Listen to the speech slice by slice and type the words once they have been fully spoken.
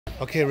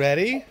Okay,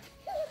 ready?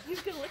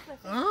 He's gonna lick my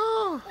face.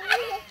 Oh.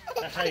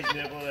 I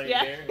nibble right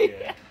Yeah. there.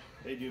 Yeah.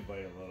 They do bite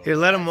a little. Here,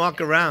 let him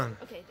walk around.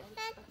 Okay,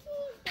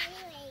 then.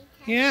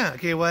 Yeah.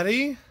 Okay,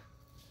 Waddy.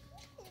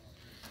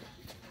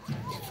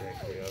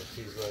 Exactly.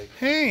 He's like,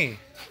 Hey.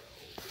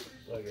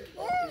 look at.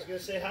 He's gonna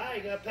say hi.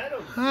 You gotta pet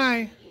him.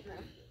 Hi.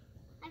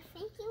 I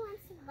think he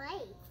wants to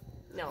bite.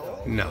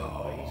 No.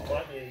 No. He's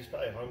biting. He's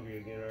probably hungry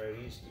again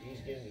already. He's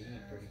getting to eat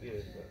pretty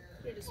good,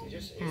 but he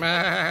just.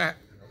 Bah.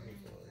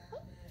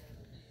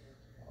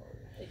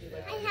 They do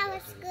like I have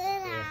a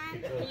skirt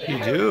on.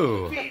 You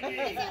do. There's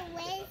a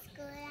red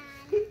skirt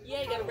on.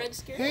 Yeah, you got a red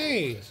skirt.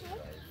 Hey.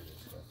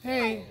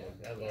 Hey.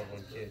 I love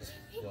when kids.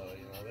 Well,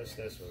 you know, that's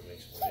what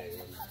makes my day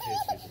when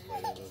kids get to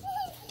play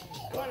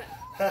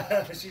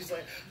with them. She's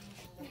like,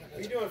 "What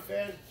are you doing,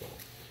 Finn?"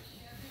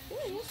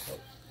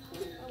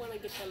 I want to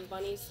get some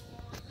bunnies.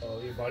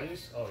 Oh, your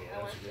buddies? Oh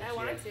yeah. that's good. I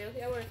want to.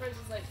 Yeah, one of my friends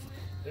is like,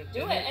 They're-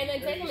 do it, they're- and then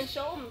they're take them and easy.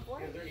 show them for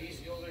Yeah, it. they're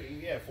easy. Oh, they're,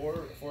 yeah,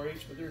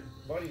 4-H, but their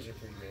buddies are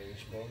pretty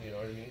manageable. You know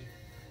what I mean?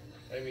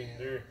 I mean,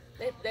 they're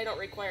They don't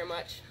require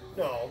much.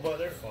 no, but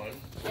they're fun.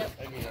 Yep.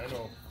 I mean, I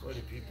know plenty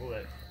of people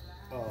that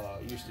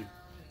used to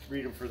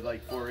breed them for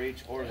like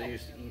 4-H, or they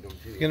used to eat them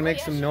too. You gonna make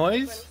some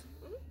noise?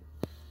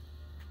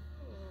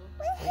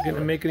 You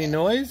gonna make any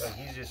noise?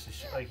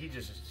 Like he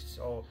just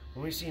so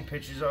when we seen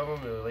pictures of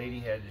him, the lady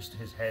had just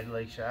his head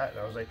like shot, and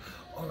I was like,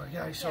 oh my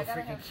god, he's so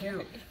freaking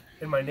cute.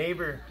 And my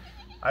neighbor,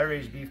 I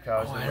raise beef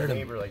cows, Oh, I and heard my him.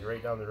 neighbor like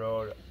right down the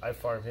road, I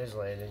farm his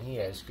land, and he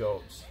has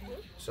goats.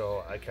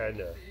 So I kind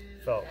of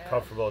felt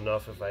comfortable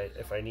enough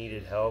if I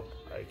needed help,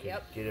 I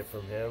could get it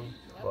from him.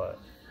 But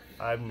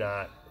I'm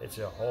not. It's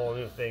a whole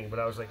new thing. But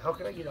I was like, how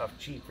can I get off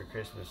cheap for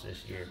Christmas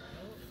this year?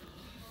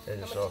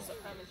 And so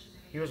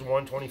he was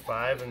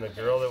 125, and the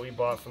girl that we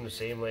bought from the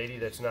same lady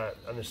that's not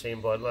on the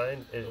same bloodline,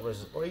 it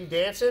was, are you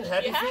dancing?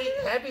 Happy feet,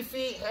 happy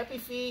feet, happy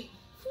feet.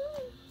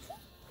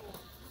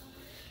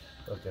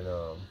 Looking,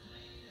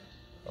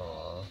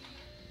 aw.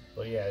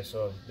 But yeah,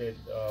 so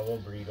we'll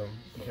breed them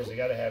because you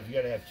gotta have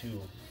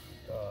two,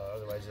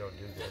 otherwise they don't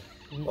do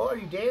good. Oh, are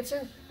you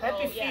dancing?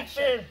 Happy feet, yeah,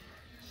 Finn.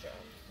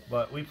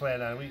 But we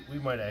plan on, we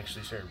might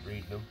actually start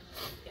breeding them.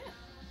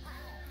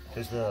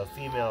 Because the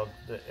female,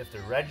 if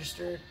they're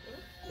registered,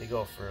 they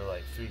go for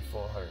like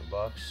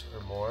 $300-400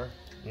 or more.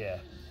 Yeah,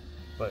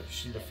 but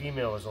the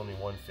female is only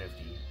 $150.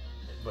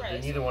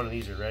 But neither one of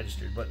these are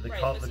registered. But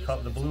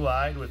the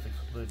blue-eyed with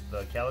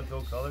the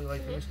calico color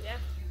like this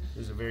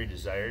is a very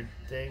desired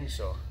thing.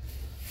 So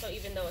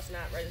even though it's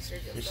not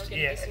registered, you'll still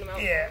get a decent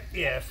amount. yeah.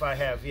 If I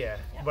have,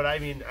 But I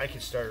mean, I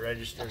could start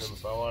registering them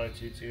if I wanted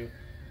to too.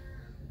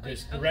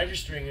 Just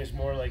registering is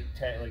more like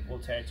we'll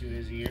tattoo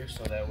his ear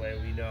so that way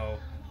we know.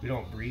 We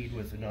don't breed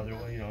with another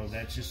one, you know,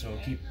 that's just so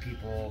keep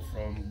people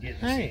from getting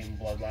the same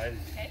bloodline,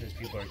 because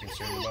people are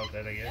concerned about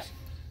that, I guess,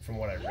 from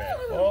what I read.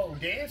 Oh,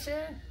 Dan's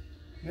in?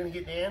 You gonna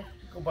get Dan?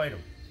 Go bite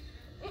him.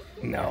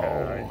 No.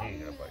 I ain't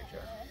gonna bite you.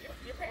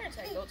 Your parents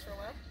had goats for a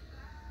while.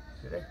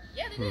 Did they?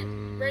 Yeah, they did.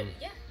 Right,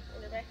 yeah,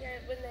 in their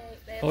backyard when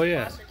they had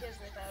foster kids,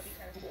 and they thought it'd be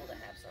kind of cool to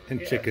have some.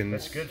 And chickens.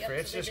 It's good for,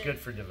 it's just good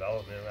for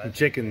development. And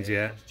chickens,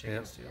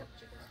 Chickens too.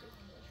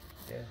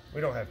 Yeah,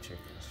 we don't have chickens.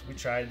 We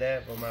tried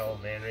that, but my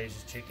old man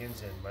raises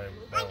chickens, and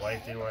my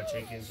wife didn't want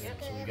chickens, and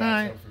so we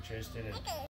got some for Tristan. And